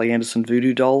had a Sally Anderson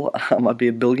voodoo doll, I'd be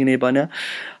a billionaire by now.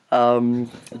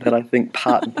 That I think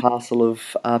part and parcel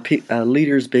of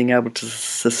leaders being able to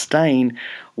sustain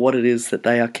what it is that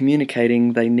they are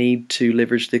communicating, they need to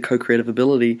leverage their co-creative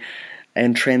ability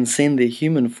and transcend their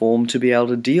human form to be able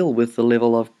to deal with the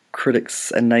level of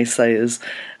critics and naysayers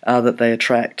that they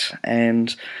attract.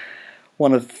 And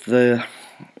one of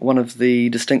the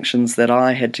distinctions that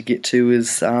I had to get to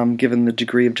is, given the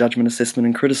degree of judgment, assessment,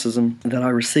 and criticism that I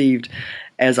received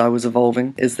as I was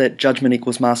evolving, is that judgment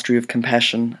equals mastery of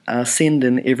compassion. Send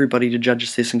in everybody to judge,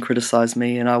 assess, and criticize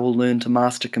me, and I will learn to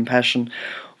master compassion.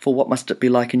 For what must it be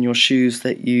like in your shoes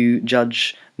that you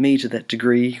judge me to that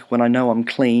degree? When I know I'm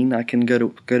clean, I can go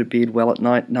to bed well at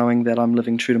night knowing that I'm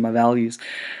living true to my values.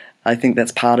 I think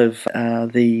that's part of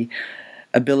the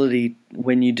ability,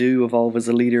 when you do evolve as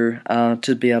a leader,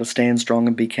 to be able to stand strong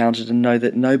and be counted and know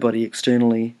that nobody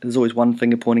externally, there's always one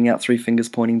finger pointing out, three fingers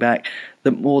pointing back.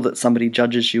 The more that somebody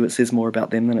judges you, it says more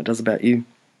about them than it does about you.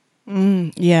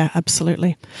 Yeah,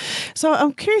 absolutely. So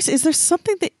I'm curious, is there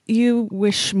something that you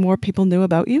wish more people knew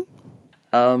about you?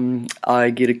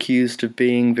 I get accused of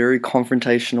being very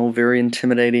confrontational, very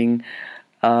intimidating,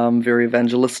 very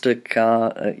evangelistic,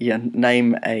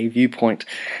 name a viewpoint.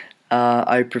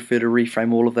 I prefer to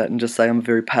reframe all of that and just say I'm a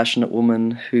very passionate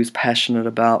woman who's passionate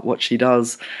about what she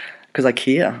does, because I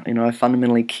care. I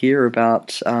fundamentally care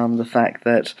about the fact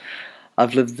that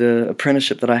I've lived the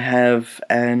apprenticeship that I have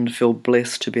and feel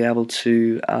blessed to be able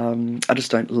to, I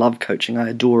just don't love coaching, I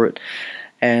adore it.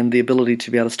 And the ability to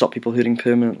be able to stop people hurting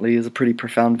permanently is a pretty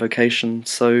profound vocation.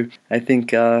 So I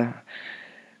think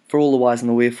for all the whys and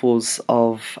the wherefores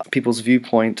of people's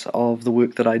viewpoint of the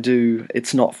work that I do,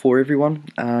 it's not for everyone.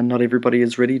 Not everybody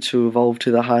is ready to evolve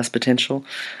to their highest potential.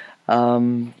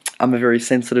 I'm a very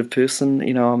sensitive person.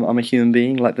 I'm a human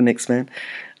being like the next man.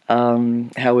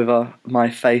 However,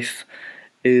 my faith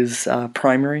is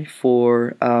primary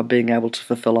for being able to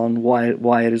fulfill on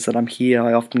why it is that I'm here.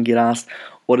 I often get asked,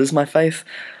 what is my faith?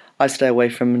 I stay away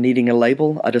from needing a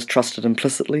label. I just trust it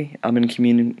implicitly. I'm in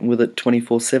communion with it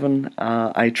 24/7.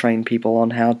 I train people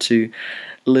on how to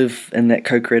live in that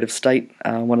co-creative state.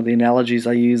 One of the analogies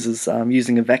I use is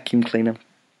using a vacuum cleaner.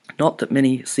 Not that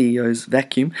many CEOs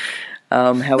vacuum.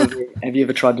 However, have you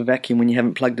ever tried to vacuum when you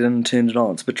haven't plugged it in and turned it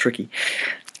on? It's a bit tricky.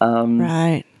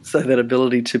 Right. So that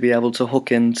ability to be able to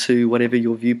hook into whatever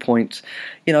your viewpoint,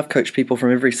 I've coached people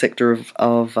from every sector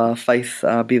of faith,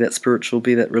 be that spiritual,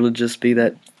 be that religious, be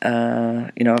that,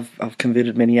 I've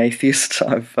converted many atheists.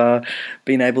 I've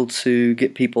been able to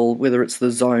get people, whether it's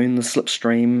the zone, the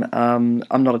slipstream,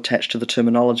 I'm not attached to the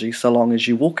terminology so long as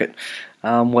you walk it,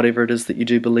 whatever it is that you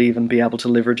do believe, and be able to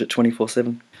leverage it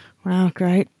 24/7. Wow,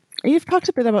 great. You've talked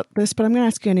a bit about this, but I'm going to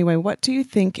ask you anyway. What do you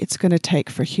think it's going to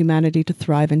take for humanity to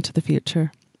thrive into the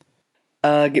future?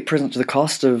 Get present to the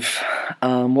cost of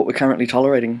what we're currently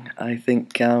tolerating. I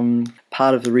think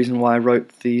part of the reason why I wrote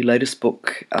the latest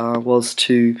book was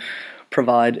to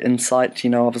provide insight.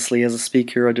 Obviously as a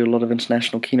speaker, I do a lot of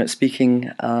international keynote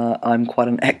speaking. I'm quite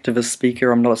an activist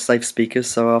speaker. I'm not a safe speaker,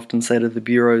 so I often say to the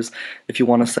bureaus, if you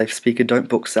want a safe speaker, don't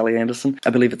book Sally Anderson. I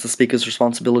believe it's a speaker's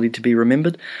responsibility to be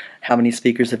remembered. How many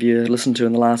speakers have you listened to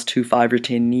in the last 2, 5, or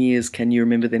 10 years? Can you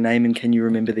remember their name and can you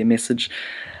remember their message?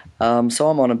 So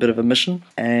I'm on a bit of a mission,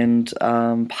 and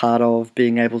part of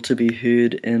being able to be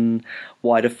heard in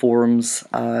wider forums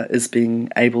is being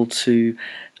able to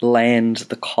land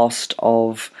the cost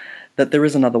of that there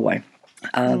is another way,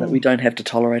 that we don't have to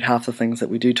tolerate half the things that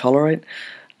we do tolerate.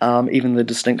 Even the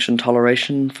distinction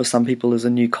toleration for some people is a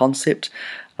new concept.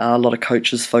 A lot of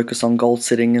coaches focus on goal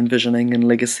setting and visioning and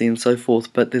legacy and so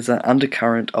forth, but there's an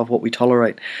undercurrent of what we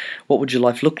tolerate. What would your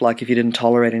life look like if you didn't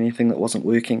tolerate anything that wasn't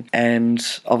working? And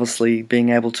obviously being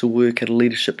able to work at a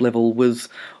leadership level with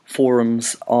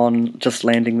forums on just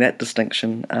landing that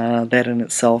distinction, that in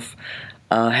itself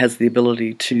has the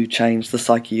ability to change the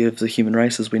psyche of the human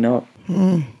race as we know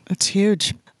it. That's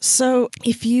huge. So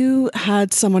if you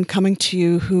had someone coming to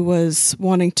you who was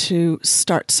wanting to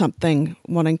start something,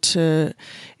 wanting to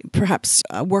perhaps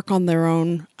work on their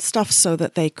own stuff so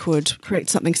that they could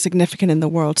create something significant in the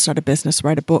world, start a business,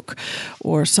 write a book,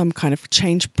 or some kind of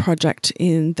change project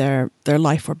in their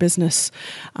life or business,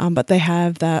 but they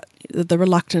have the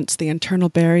reluctance, the internal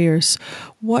barriers,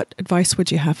 what advice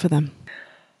would you have for them?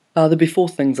 There'd be 4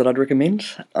 things that I'd recommend.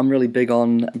 I'm really big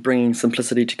on bringing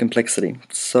simplicity to complexity.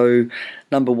 So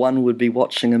number 1 would be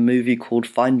watching a movie called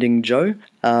Finding Joe.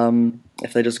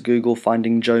 If they just Google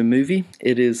Finding Joe movie,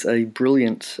 it is a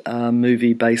brilliant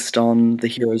movie based on the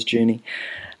hero's journey.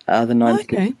 The 9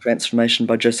 Steps of Transformation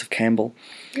by Joseph Campbell.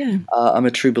 Yeah. I'm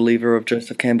a true believer of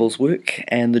Joseph Campbell's work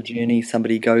and the journey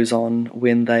somebody goes on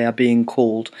when they are being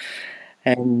called.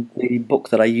 And the book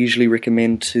that I usually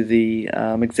recommend to the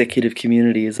executive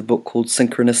community is a book called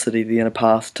Synchronicity, The Inner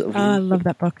Path. I love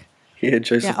that book. Yeah,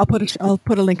 Joseph. Yeah, I'll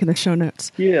put a link in the show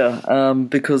notes. Yeah,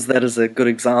 because that is a good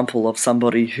example of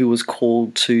somebody who was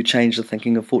called to change the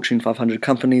thinking of Fortune 500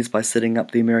 companies by setting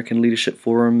up the American Leadership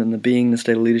Forum, and the Being the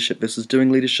State of Leadership versus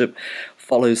Doing Leadership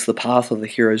follows the path of the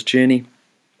hero's journey.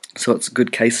 So it's a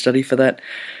good case study for that.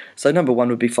 So number one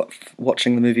would be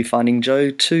watching the movie Finding Joe.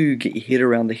 2, get your head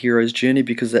around the hero's journey,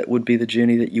 because that would be the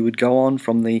journey that you would go on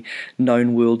from the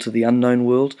known world to the unknown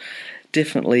world.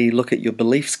 Definitely look at your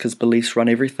beliefs, because beliefs run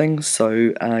everything.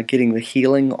 So getting the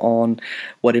healing on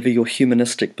whatever your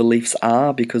humanistic beliefs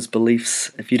are, because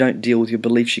beliefs, if you don't deal with your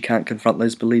beliefs, you can't confront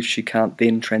those beliefs, you can't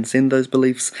then transcend those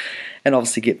beliefs, and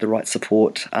obviously get the right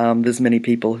support. There's many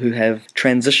people who have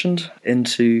transitioned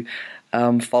into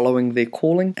following their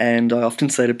calling, and I often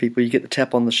say to people, you get the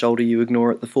tap on the shoulder, you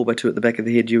ignore it, the 4x2 at the back of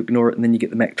the head, you ignore it, and then you get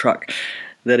the Mack truck.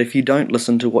 That if you don't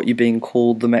listen to what you're being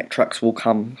called, the Mack trucks will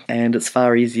come, and it's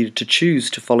far easier to choose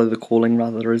to follow the calling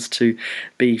rather than is to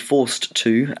be forced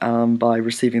to by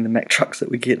receiving the Mack trucks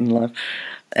that we get in life.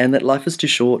 And that life is too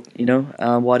short,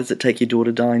 why does it take your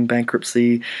daughter dying,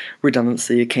 bankruptcy,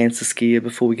 redundancy, a cancer scare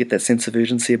before we get that sense of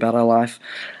urgency about our life?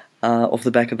 Off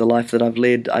the back of the life that I've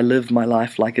led, I live my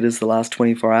life like it is the last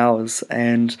 24 hours,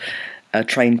 and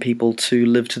train people to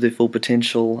live to their full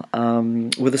potential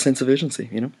with a sense of urgency,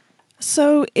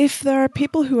 So if there are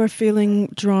people who are feeling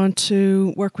drawn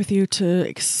to work with you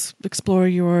to explore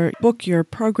your book, your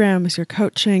programs, your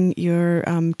coaching, your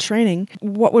training,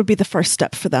 what would be the first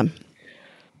step for them?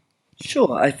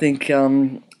 Sure. I think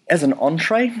as an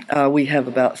entree, we have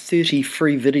about 30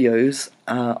 free videos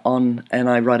and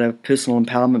I write a personal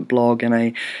empowerment blog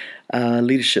and a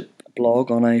leadership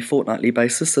blog on a fortnightly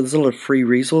basis. So there's a lot of free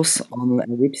resource on our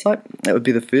website. That would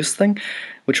be the first thing,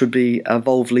 which would be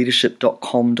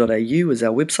evolveleadership.com.au is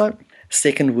our website.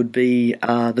 Second would be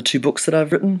the 2 books that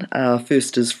I've written.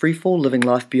 First is Freefall, Living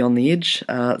Life Beyond the Edge.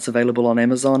 It's available on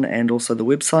Amazon and also the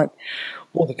website.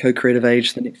 Or The Co-Creative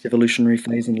Age, The Next Evolutionary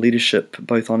Phase in Leadership,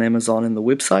 both on Amazon and the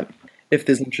website. If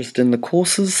there's interest in the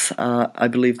courses, I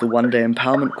believe the one-day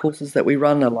empowerment courses that we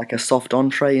run are like a soft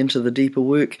entree into the deeper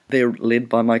work. They're led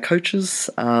by my coaches.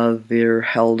 They're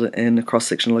held in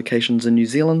cross-sectional locations in New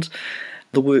Zealand.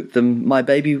 The work, my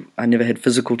baby, I never had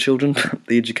physical children.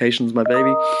 The education's my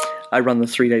baby. I run the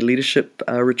 3-day leadership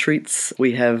retreats.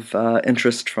 We have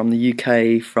interest from the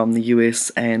UK, from the US,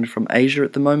 and from Asia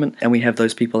at the moment. And we have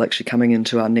those people actually coming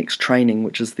into our next training,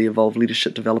 which is the Evolve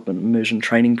Leadership Development Immersion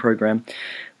Training Program.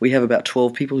 We have about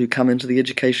 12 people who come into the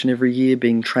education every year,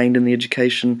 being trained in the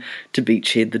education to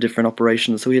beachhead the different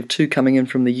operations. So we have 2 coming in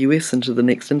from the US into the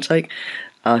next intake,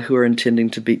 who are intending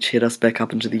to beachhead us back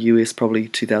up into the US probably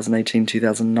 2018,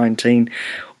 2019.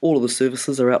 All of the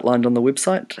services are outlined on the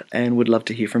website, and would love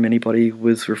to hear from anybody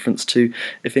with reference to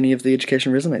if any of the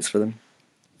education resonates for them.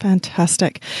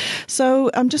 Fantastic.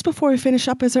 So just before we finish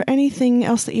up, is there anything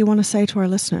else that you want to say to our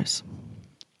listeners?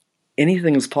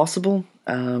 Anything is possible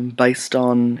based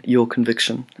on your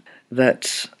conviction.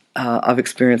 That I've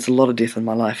experienced a lot of death in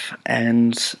my life,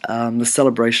 and the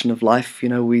celebration of life,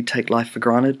 we take life for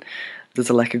granted. There's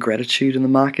a lack of gratitude in the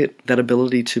market, that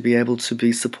ability to be able to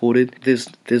be supported.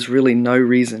 There's really no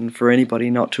reason for anybody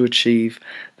not to achieve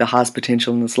the highest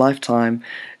potential in this lifetime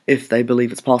if they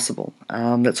believe it's possible.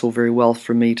 That's all very well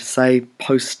for me to say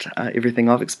post everything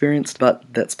I've experienced, but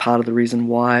that's part of the reason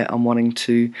why I'm wanting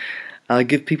to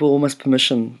give people almost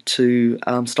permission to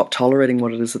stop tolerating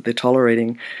what it is that they're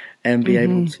tolerating, and be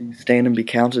able to stand and be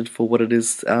counted for what it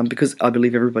is, because I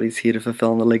believe everybody's here to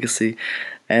fulfill the legacy.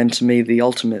 And to me, the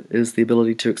ultimate is the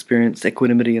ability to experience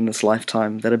equanimity in this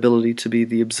lifetime, that ability to be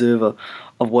the observer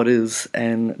of what is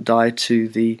and die to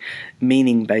the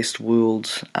meaning-based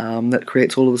world that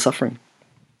creates all of the suffering.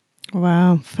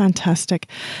 Wow, fantastic.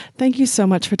 Thank you so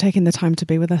much for taking the time to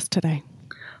be with us today.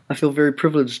 I feel very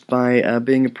privileged by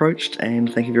being approached,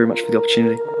 and thank you very much for the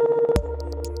opportunity.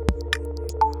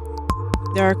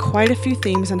 There are quite a few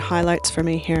themes and highlights for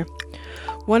me here.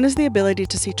 One is the ability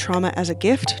to see trauma as a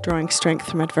gift, drawing strength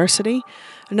from adversity.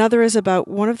 Another is about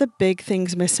one of the big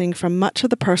things missing from much of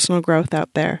the personal growth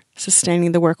out there,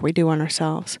 sustaining the work we do on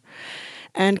ourselves,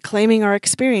 and claiming our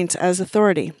experience as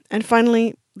authority. And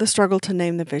finally, the struggle to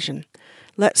name the vision.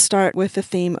 Let's start with the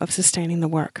theme of sustaining the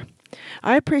work.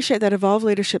 I appreciate that Evolve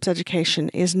Leadership's education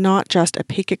is not just a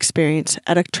peak experience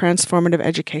at a transformative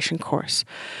education course.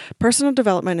 Personal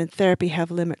development and therapy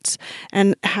have limits,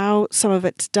 and how some of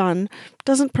it's done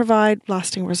doesn't provide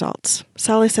lasting results.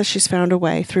 Sally says she's found a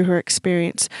way through her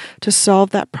experience to solve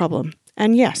that problem.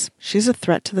 And yes, she's a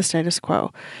threat to the status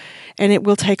quo, and it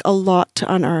will take a lot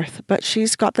to unearth, but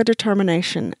she's got the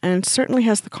determination and certainly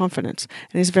has the confidence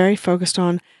and is very focused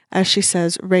on as she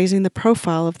says, raising the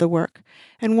profile of the work,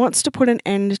 and wants to put an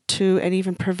end to and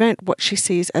even prevent what she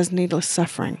sees as needless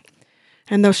suffering.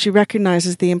 And though she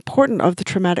recognizes the importance of the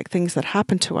traumatic things that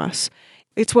happen to us,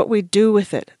 it's what we do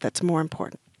with it that's more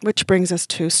important, which brings us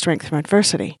to strength from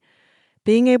adversity.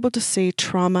 Being able to see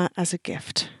trauma as a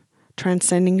gift,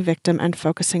 transcending victim and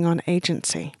focusing on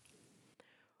agency.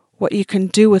 What you can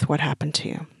do with what happened to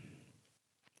you.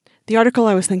 The article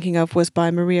I was thinking of was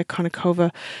by Maria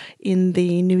Konnikova in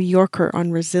the New Yorker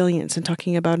on resilience and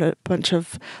talking about a bunch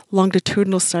of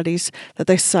longitudinal studies that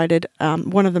they cited.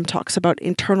 One of them talks about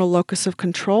internal locus of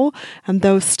control, and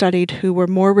those studied who were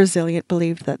more resilient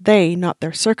believed that they, not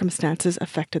their circumstances,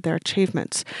 affected their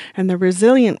achievements. And the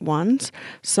resilient ones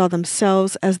saw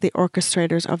themselves as the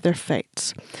orchestrators of their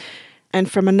fates. And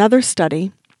from another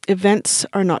study, events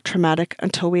are not traumatic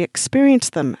until we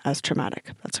experience them as traumatic.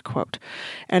 That's a quote.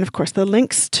 And of course, the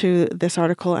links to this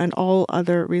article and all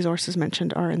other resources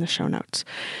mentioned are in the show notes.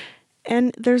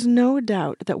 And there's no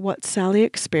doubt that what Sally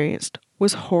experienced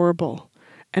was horrible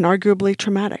and arguably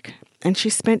traumatic. And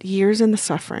she spent years in the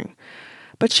suffering.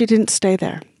 But she didn't stay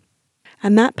there.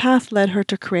 And that path led her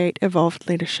to create Evolved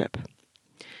Leadership.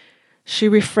 She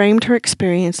reframed her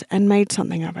experience and made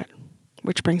something of it.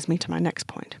 Which brings me to my next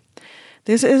point.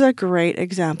 This is a great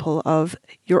example of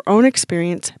your own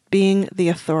experience being the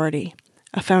authority,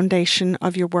 a foundation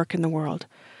of your work in the world.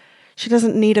 She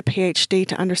doesn't need a PhD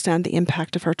to understand the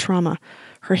impact of her trauma,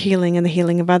 her healing, and the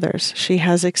healing of others. She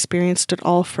has experienced it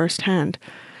all firsthand.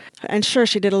 And sure,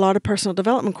 she did a lot of personal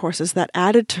development courses that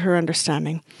added to her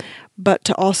understanding, but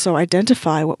to also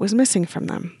identify what was missing from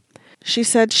them. She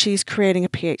said she's creating a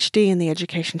PhD in the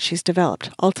education she's developed,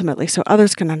 ultimately so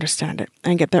others can understand it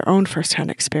and get their own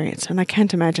first-hand experience. And I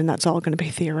can't imagine that's all going to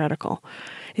be theoretical.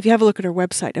 If you have a look at her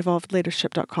website,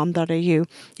 evolvedleadership.com.au,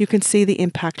 you can see the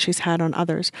impact she's had on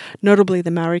others, notably the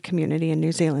Maori community in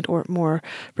New Zealand, or more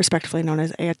respectfully known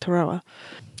as Aotearoa.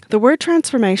 The word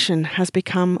transformation has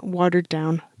become watered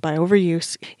down by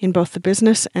overuse in both the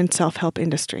business and self-help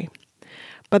industry.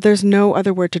 But there's no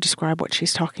other word to describe what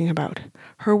she's talking about.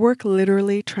 Her work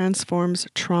literally transforms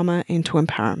trauma into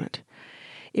empowerment.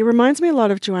 It reminds me a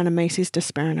lot of Joanna Macy's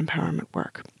despair and empowerment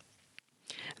work.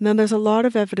 And then there's a lot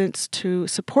of evidence to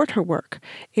support her work.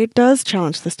 It does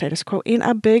challenge the status quo in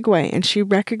a big way, and she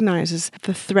recognizes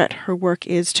the threat her work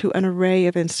is to an array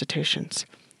of institutions.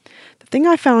 The thing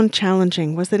I found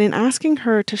challenging was that in asking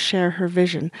her to share her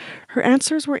vision, her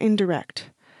answers were indirect.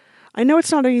 I know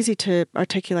it's not easy to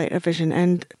articulate a vision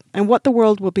and what the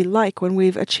world will be like when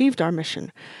we've achieved our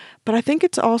mission, but I think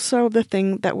it's also the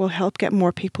thing that will help get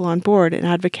more people on board in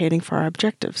advocating for our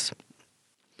objectives.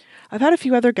 I've had a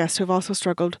few other guests who have also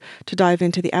struggled to dive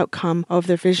into the outcome of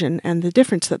their vision and the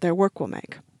difference that their work will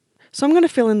make. So I'm going to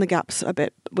fill in the gaps a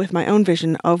bit with my own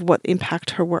vision of what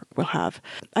impact her work will have.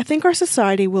 I think our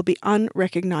society will be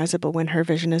unrecognizable when her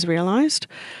vision is realized.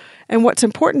 And what's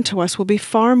important to us will be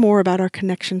far more about our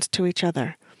connections to each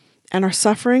other. And our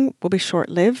suffering will be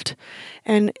short-lived,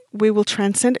 and we will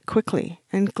transcend it quickly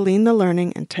and glean the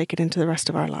learning and take it into the rest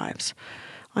of our lives.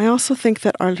 I also think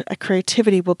that our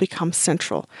creativity will become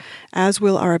central, as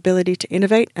will our ability to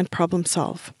innovate and problem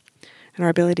solve. And our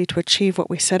ability to achieve what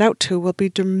we set out to will be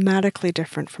dramatically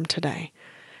different from today.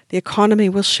 The economy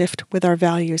will shift with our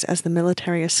values as the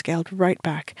military is scaled right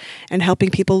back, and helping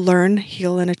people learn,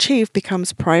 heal, and achieve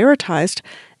becomes prioritized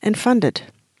and funded.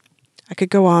 I could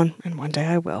go on, and one day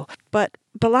I will. But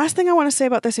the last thing I want to say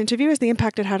about this interview is the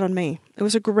impact it had on me. It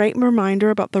was a great reminder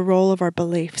about the role of our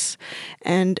beliefs.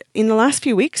 And in the last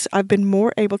few weeks, I've been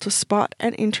more able to spot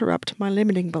and interrupt my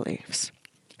limiting beliefs.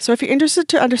 So if you're interested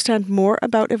to understand more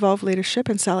about Evolved Leadership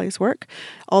and Sally's work,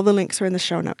 all the links are in the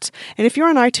show notes. And if you're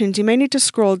on iTunes, you may need to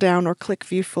scroll down or click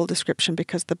View Full Description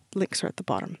because the links are at the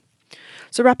bottom.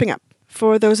 So wrapping up,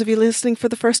 for those of you listening for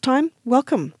the first time,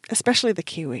 welcome, especially the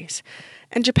Kiwis.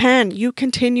 And Japan, you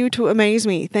continue to amaze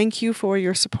me. Thank you for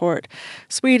your support.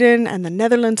 Sweden and the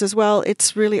Netherlands as well.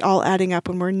 It's really all adding up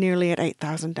and we're nearly at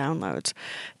 8,000 downloads.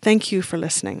 Thank you for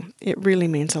listening. It really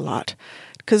means a lot.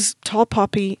 Because Tall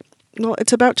Poppy, well,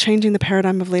 it's about changing the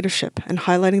paradigm of leadership and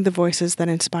highlighting the voices that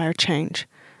inspire change,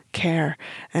 care,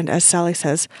 and as Sally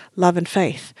says, love and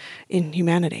faith in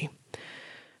humanity.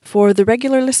 For the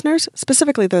regular listeners,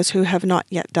 specifically those who have not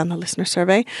yet done the listener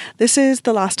survey, this is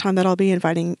the last time that I'll be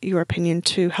inviting your opinion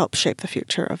to help shape the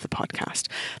future of the podcast.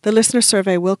 The listener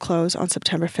survey will close on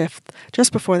September 5th,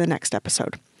 just before the next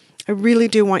episode. I really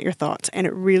do want your thoughts, and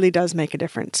it really does make a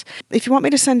difference. If you want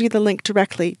me to send you the link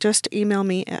directly, just email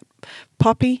me at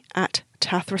poppy@tallpoppy.com.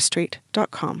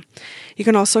 tathra-street.com. You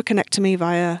can also connect to me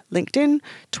via LinkedIn,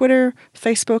 Twitter,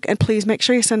 Facebook, and please make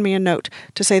sure you send me a note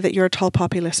to say that you're a Tall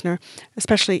Poppy listener,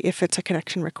 especially if it's a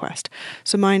connection request.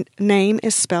 So my name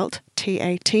is spelt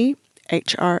TATHRASTREET.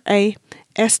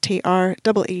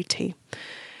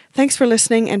 Thanks for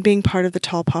listening and being part of the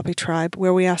Tall Poppy tribe,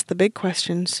 where we ask the big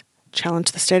questions,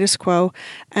 challenge the status quo,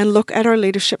 and look at our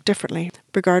leadership differently,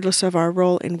 regardless of our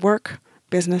role in work,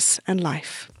 business, and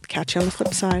life. Catch you on the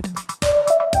flip side.